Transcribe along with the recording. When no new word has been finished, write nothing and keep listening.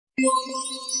Good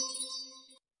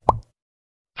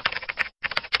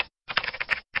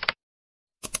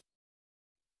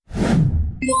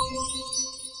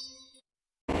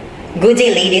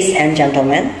day, ladies and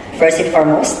gentlemen. First and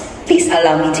foremost, please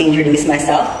allow me to introduce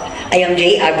myself. I am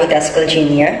Jay Agbotesco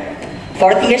Jr.,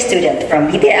 fourth year student from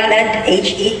BTLED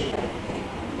HE,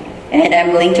 and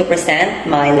I'm going to present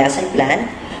my lesson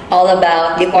plan all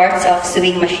about the parts of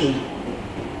sewing machine.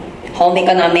 Home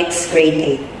Economics,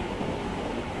 Grade 8.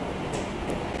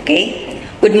 Okay,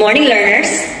 good morning, learners.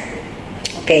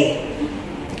 Okay,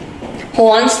 who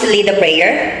wants to lead the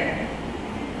prayer?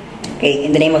 Okay,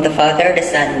 in the name of the Father, the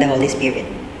Son, and the Holy Spirit.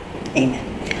 Amen.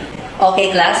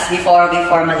 Okay, class, before we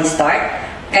formally start,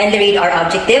 kindly read our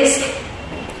objectives.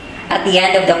 At the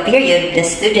end of the period, the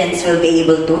students will be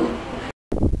able to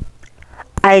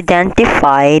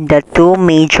identify the two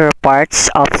major parts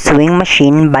of sewing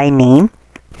machine by name.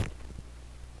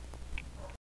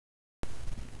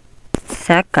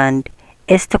 Second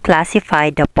is to classify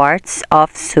the parts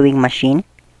of sewing machine.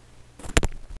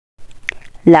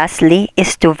 Lastly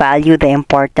is to value the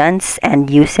importance and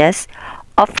uses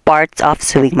of parts of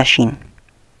sewing machine.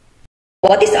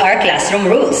 What is our classroom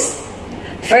rules?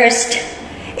 First,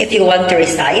 if you want to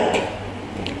recite,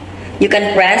 you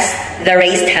can press the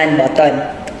raised hand button.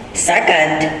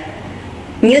 Second,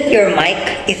 mute your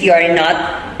mic if you are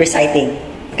not reciting.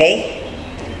 Okay?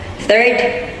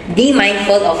 Third, be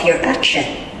mindful of your action.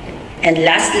 And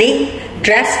lastly,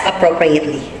 dress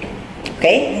appropriately.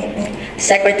 Okay?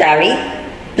 Secretary,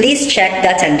 please check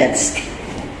the attendance.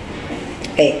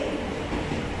 Okay,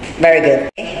 very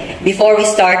good. Before we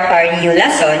start our new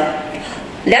lesson,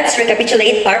 let's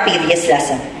recapitulate our previous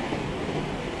lesson.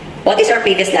 What is our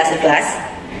previous lesson, class?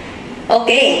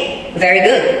 Okay, very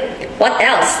good. What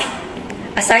else?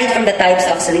 Aside from the types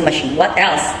of sewing machine, what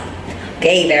else?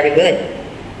 Okay, very good.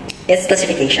 It's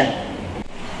classification.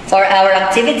 For our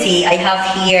activity, I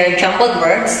have here jumbled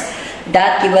words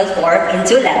that you will form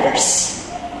into letters.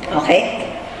 Okay?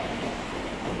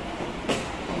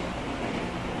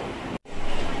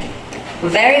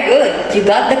 Very good. You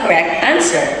got the correct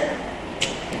answer.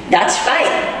 That's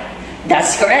right.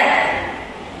 That's correct.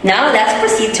 Now let's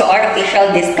proceed to our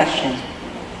official discussion.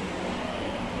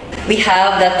 We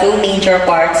have the two major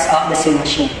parts of the sewing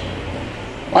machine.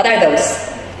 What are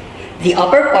those? The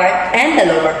upper part and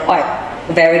the lower part.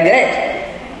 Very good.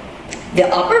 The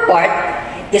upper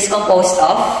part is composed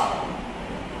of,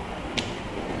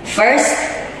 first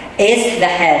is the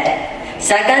head,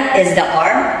 second is the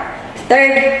arm,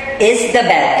 third is the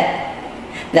bed.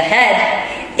 The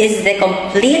head is the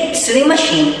complete sewing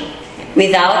machine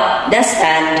without the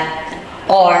stand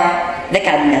or the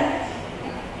cabinet.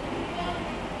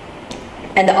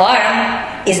 And the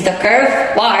arm is the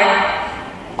curved part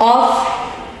of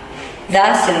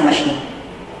the sewing machine.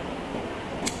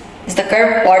 It's the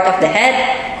curved part of the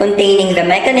head containing the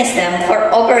mechanism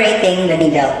for operating the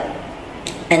needle.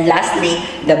 And lastly,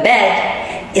 the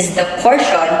bed is the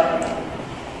portion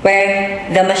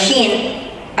where the machine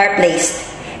are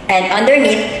placed, and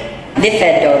underneath the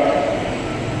fiddle,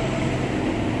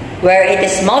 where it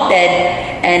is mounted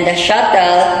and the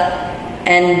shuttle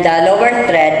and the lower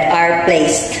thread are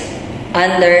placed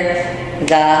under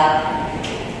the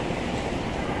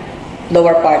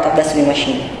lower part of the sewing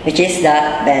machine, which is the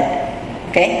bed.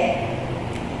 Okay?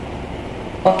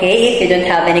 Okay, if you don't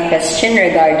have any question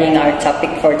regarding our topic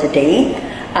for today,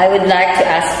 I would like to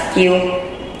ask you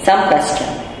some questions.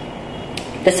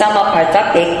 To sum up our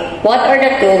topic, what are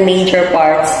the two major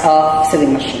parts of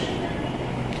sewing machine?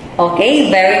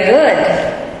 Okay, very good.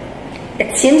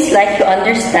 It seems like you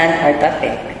understand our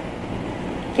topic.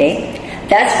 Okay,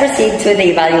 let's proceed to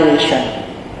the evaluation.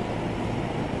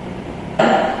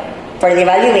 For the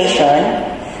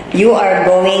evaluation, you are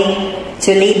going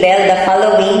to label the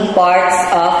following parts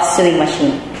of sewing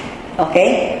machine.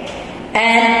 Okay,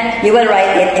 and you will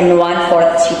write it in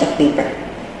 1/4 sheet of paper.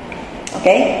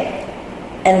 Okay.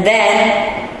 And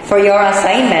then, for your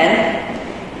assignment,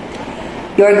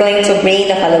 you're going to bring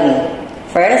the following.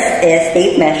 First is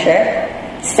tape measure.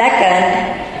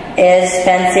 Second is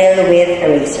pencil with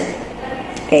eraser.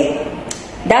 Okay.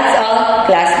 That's all.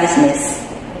 Class dismissed.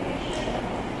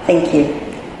 Thank you.